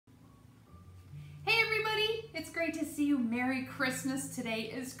it's great to see you. Merry Christmas.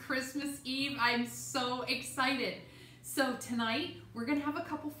 Today is Christmas Eve. I'm so excited. So tonight we're gonna have a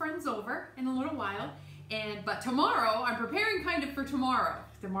couple friends over in a little while, but tomorrow, I'm preparing kind of for tomorrow.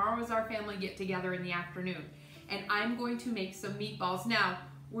 Tomorrow is our family get together in the afternoon, and I'm going to make some meatballs. Now,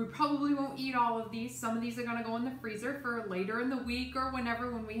 we probably won't eat all of these. Some of these are gonna go in the freezer for later in the week or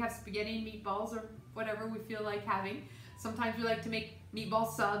whenever, when we have spaghetti and meatballs or whatever we feel like having. Sometimes we like to make meatball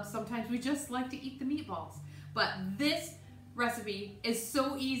subs. Sometimes we just like to eat the meatballs. But this recipe is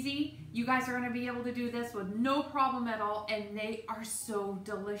so easy. You guys are gonna be able to do this with no problem at all, and they are so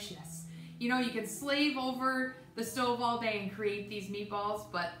delicious. You know, you can slave over the stove all day and create these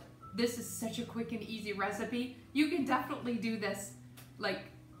meatballs, but this is such a quick and easy recipe. You can definitely do this like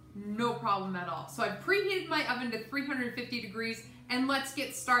no problem at all. So I've preheated my oven to 350 degrees, and let's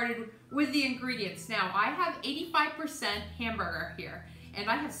get started with the ingredients. Now, I have 85% hamburger here, and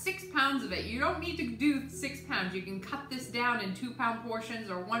I have 6 pounds of it. You don't need to do 6 pounds. You can cut this down in 2-pound portions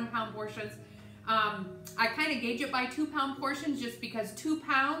or 1-pound portions. I kind of gauge it by 2-pound portions just because 2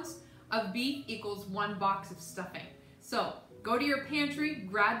 pounds of beef equals 1 box of stuffing. So go to your pantry,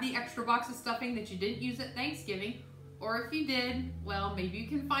 grab the extra box of stuffing that you didn't use at Thanksgiving, or if you did, well, maybe you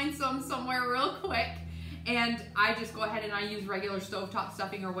can find some somewhere real quick. And I just go ahead and I use regular stovetop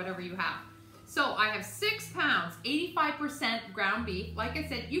stuffing or whatever you have. So I have 6 pounds, 85% ground beef. Like I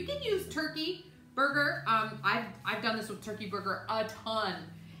said, you can use turkey burger. I've done this with turkey burger a ton,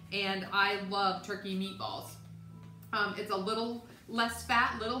 and I love turkey meatballs. It's a little less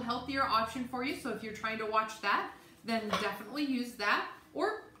fat, little healthier option for you. So if you're trying to watch that, then definitely use that,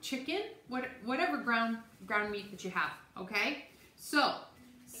 or chicken, whatever ground meat that you have, okay? So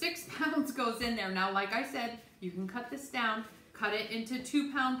 6 pounds goes in there. Now, like I said, you can cut this down, cut it into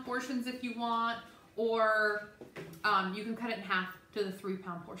 2-pound portions if you want, or you can cut it in half to the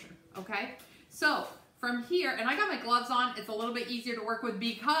 3-pound portion, okay? So from here, and I got my gloves on, it's a little bit easier to work with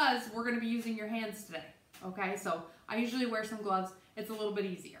because we're gonna be using your hands today, okay? So I usually wear some gloves, it's a little bit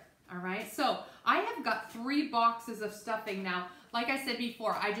easier, all right? So I have got 3 boxes of stuffing now. Like I said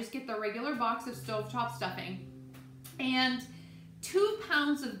before, I just get the regular box of stovetop stuffing, and 2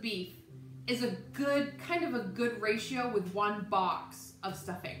 pounds of beef is a good, kind of a good ratio with 1 box of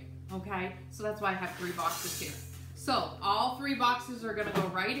stuffing, okay? So that's why I have 3 boxes here. So all 3 boxes are gonna go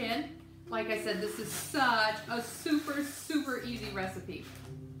right in. Like I said, this is such a super, super easy recipe.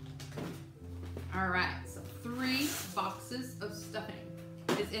 All right, so 3 boxes of stuffing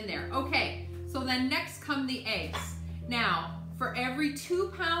is in there. Okay, so then next come the eggs. Now, for every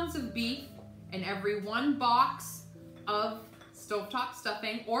 2 pounds of beef and every 1 box of stovetop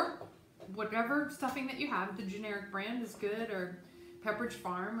stuffing, or whatever stuffing that you have, the generic brand is good, or Pepperidge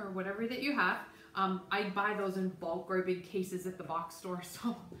Farm, or whatever that you have. I buy those in bulk or big cases at the box store,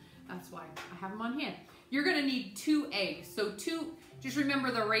 so that's why I have them on hand. You're gonna need 2 eggs. So just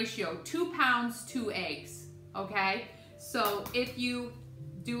remember the ratio, 2 pounds, 2 eggs, okay? So if you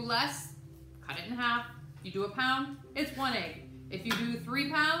do less, cut it in half. If you do 1 pound, it's 1 egg. If you do 3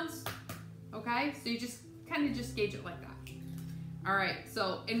 pounds, okay? So you just kind of just gauge it like that. All right,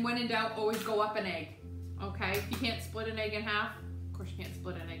 so, and when in doubt, always go up an egg, okay? If you can't split an egg in half, of course you can't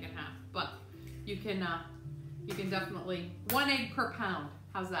split an egg in half, but you can definitely, 1 egg per pound.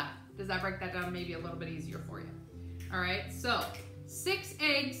 How's that? Does that break that down maybe a little bit easier for you? All right, so 6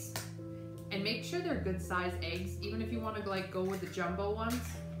 eggs, and make sure they're good size eggs, even if you want to like go with the jumbo ones,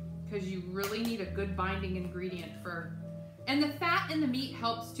 because you really need a good binding ingredient for, and the fat in the meat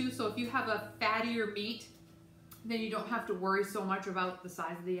helps too. So if you have a fattier meat, then you don't have to worry so much about the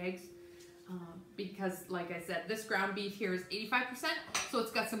size of the eggs, because like I said, this ground beef here is 85%, so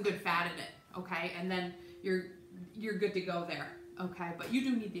it's got some good fat in it, okay? And then you're good to go there, okay? But you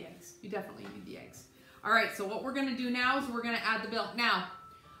do need the eggs. You definitely need the eggs. All right, so what we're gonna do now is we're gonna add the milk. Now,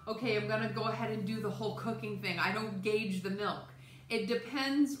 okay, I'm gonna go ahead and do the whole cooking thing. I don't gauge the milk. It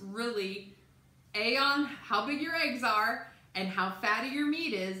depends really, on how big your eggs are and how fatty your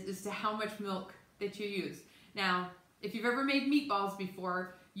meat is as to how much milk that you use. Now, if you've ever made meatballs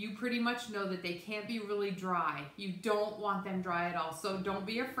before, you pretty much know that they can't be really dry. You don't want them dry at all, so don't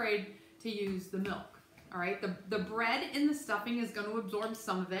be afraid to use the milk, all right? The bread in the stuffing is gonna absorb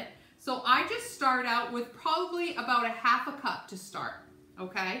some of it, so I just start out with probably about 1/2 cup to start,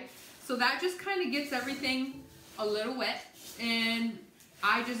 okay? So that just kind of gets everything a little wet, and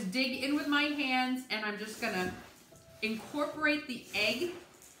I just dig in with my hands, and I'm just gonna incorporate the egg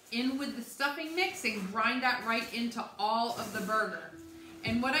in with the stuffing mix and grind that right into all of the burger.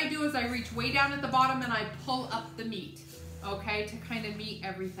 And what I do is I reach way down at the bottom and I pull up the meat, okay, to kind of meet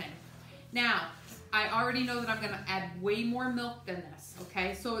everything. Now, I already know that I'm gonna add way more milk than this,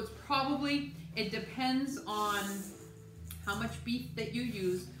 okay? So it's probably It depends on how much beef that you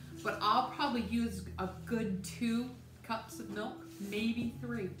use, but I'll probably use a good 2 cups of milk, maybe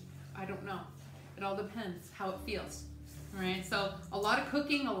 3. I don't know. It all depends how it feels. All right, so a lot of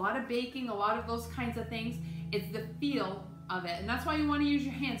cooking, a lot of baking, a lot of those kinds of things, it's the feel of it. And that's why you want to use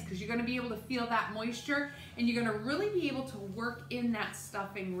your hands, because you're going to be able to feel that moisture and you're going to really be able to work in that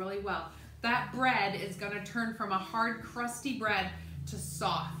stuffing really well. That bread is going to turn from a hard, crusty bread to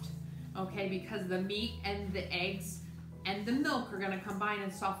soft, okay, because the meat and the eggs and the milk are going to combine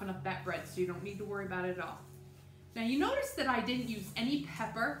and soften up that bread, so you don't need to worry about it at all. Now you notice that I didn't use any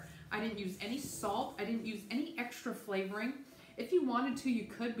pepper, I didn't use any salt, I didn't use any extra flavoring. If you wanted to, you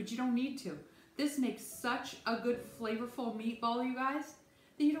could, but you don't need to. This makes such a good flavorful meatball, you guys,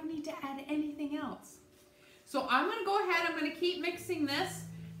 that you don't need to add anything else. So I'm going to go ahead, I'm going to keep mixing this.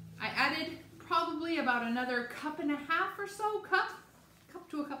 I added probably about another 1.5 cups or so, cup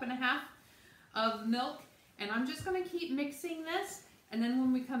to a 1.5 cups of milk. And I'm just going to keep mixing this. And then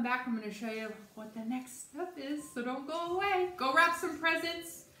when we come back, I'm going to show you what the next step is. So don't go away. Go wrap some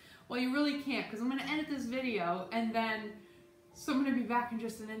presents. Well, you really can't, because I'm going to edit this video and then so I'm going to be back in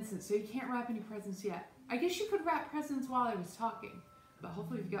just an instant. So you can't wrap any presents yet. I guess you could wrap presents while I was talking, but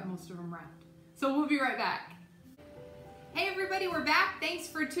hopefully you've got most of them wrapped. So we'll be right back. Hey everybody, we're back. Thanks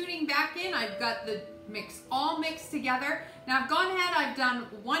for tuning back in. I've got the mix all mixed together. Now I've gone ahead, I've done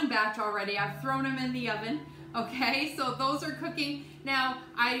 1 batch already. I've thrown them in the oven. Okay, so those are cooking. Now,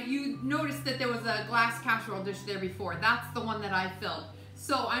 you noticed that there was a glass casserole dish there before. That's the one that I filled.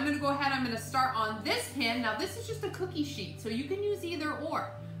 So I'm gonna go ahead, I'm gonna start on this pan. Now this is just a cookie sheet, so you can use either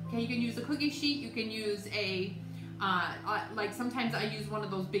or. Okay, you can use a cookie sheet, you can use a, like sometimes I use one of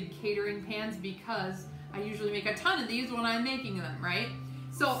those big catering pans because I usually make a ton of these when I'm making them, right?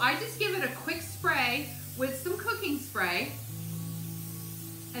 So I just give it a quick spray with some cooking spray,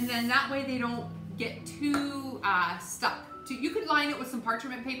 and then that way they don't get too stuck. You could line it with some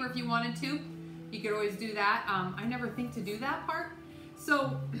parchment paper if you wanted to. You could always do that. I never think to do that part.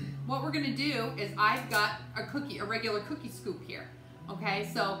 So what we're gonna do is I've got a regular cookie scoop here. Okay,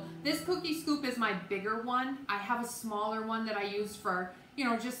 so this cookie scoop is my bigger one. I have a smaller one that I use for, you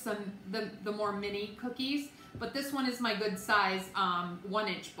know, just the more mini cookies. But this one is my good size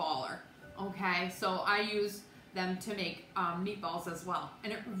 1-inch baller. Okay, so I use them to make meatballs as well,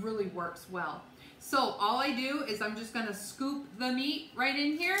 and it really works well. So all I do is I'm just gonna scoop the meat right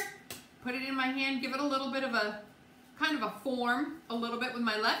in here, put it in my hand, give it a little bit of a kind of a form a little bit with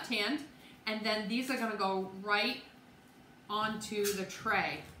my left hand, and then these are gonna go right onto the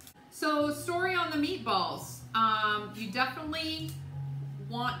tray. So story on the meatballs, you definitely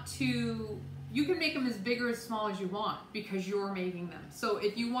want to, you can make them as big or as small as you want because you're making them. So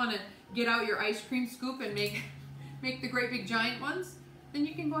if you want to get out your ice cream scoop and make the great big giant ones, then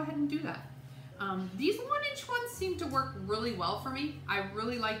you can go ahead and do that. These 1-inch ones seem to work really well for me. I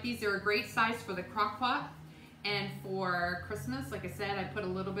really like these. They're a great size for the crock pot. And for Christmas, like I said, I put a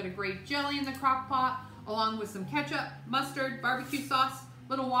little bit of grape jelly in the crock pot along with some ketchup, mustard, barbecue sauce,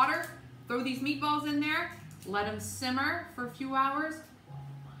 little water. Throw these meatballs in there, let them simmer for a few hours. Oh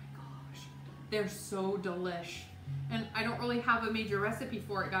my gosh, they're so delish. And I don't really have a major recipe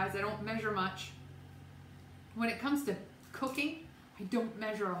for it, guys. I don't measure much. When it comes to cooking, I don't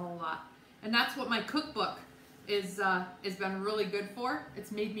measure a whole lot. And that's what my cookbook has been really good for.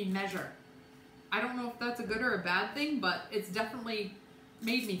 It's made me measure. I don't know if that's a good or a bad thing, but it's definitely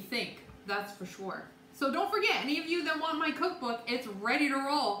made me think, that's for sure. So don't forget, any of you that want my cookbook, it's ready to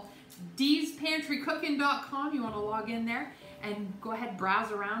roll. Dee'sPantryCooking.com, you want to log in there and go ahead,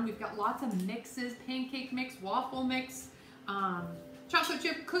 browse around. We've got lots of mixes, pancake mix, waffle mix, chocolate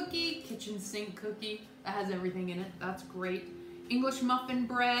chip cookie, kitchen sink cookie, that has everything in it, that's great. English muffin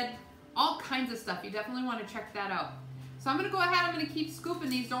bread, all kinds of stuff. You definitely want to check that out. So I'm going to go ahead, I'm going to keep scooping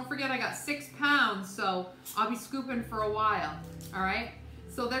these. Don't forget I got 6 pounds, so I'll be scooping for a while, all right?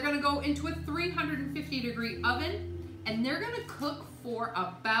 So they're going to go into a 350-degree oven, and they're going to cook for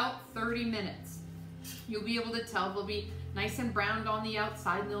about 30 minutes. You'll be able to tell they'll be nice and browned on the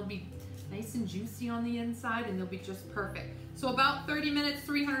outside, and they'll be nice and juicy on the inside, and they'll be just perfect. So about 30 minutes,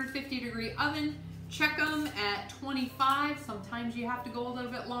 350-degree oven. Check them at 25. Sometimes you have to go a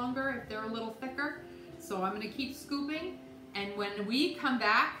little bit longer if they're a little thicker. So I'm gonna keep scooping, and when we come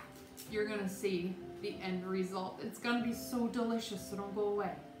back, you're gonna see the end result. It's gonna be so delicious, so don't go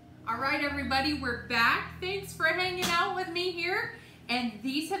away. All right, everybody, we're back. Thanks for hanging out with me here. And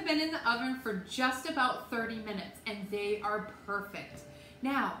these have been in the oven for just about 30 minutes, and they are perfect.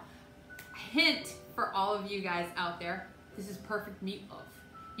 Now, hint for all of you guys out there, this is perfect meatloaf.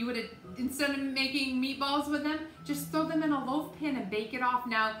 You would have, instead of making meatballs with them, just throw them in a loaf pan and bake it off.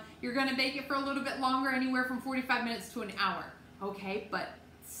 Now, you're gonna bake it for a little bit longer, anywhere from 45 minutes to an hour, okay? But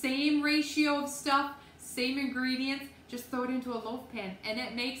same ratio of stuff, same ingredients, just throw it into a loaf pan and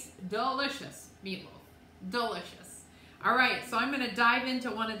it makes delicious meatloaf. Delicious. All right, so I'm gonna dive into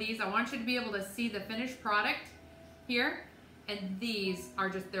one of these. I want you to be able to see the finished product here. And these are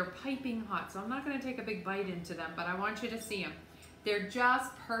just, they're piping hot. So I'm not gonna take a big bite into them, but I want you to see them. They're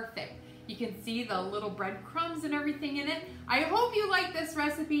just perfect. You can see the little breadcrumbs and everything in it. I hope you like this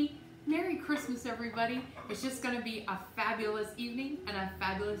recipe. Merry Christmas, everybody. It's just gonna be a fabulous evening and a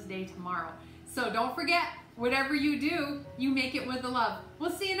fabulous day tomorrow. So don't forget, whatever you do, you make it with the love. We'll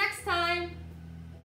see you next time.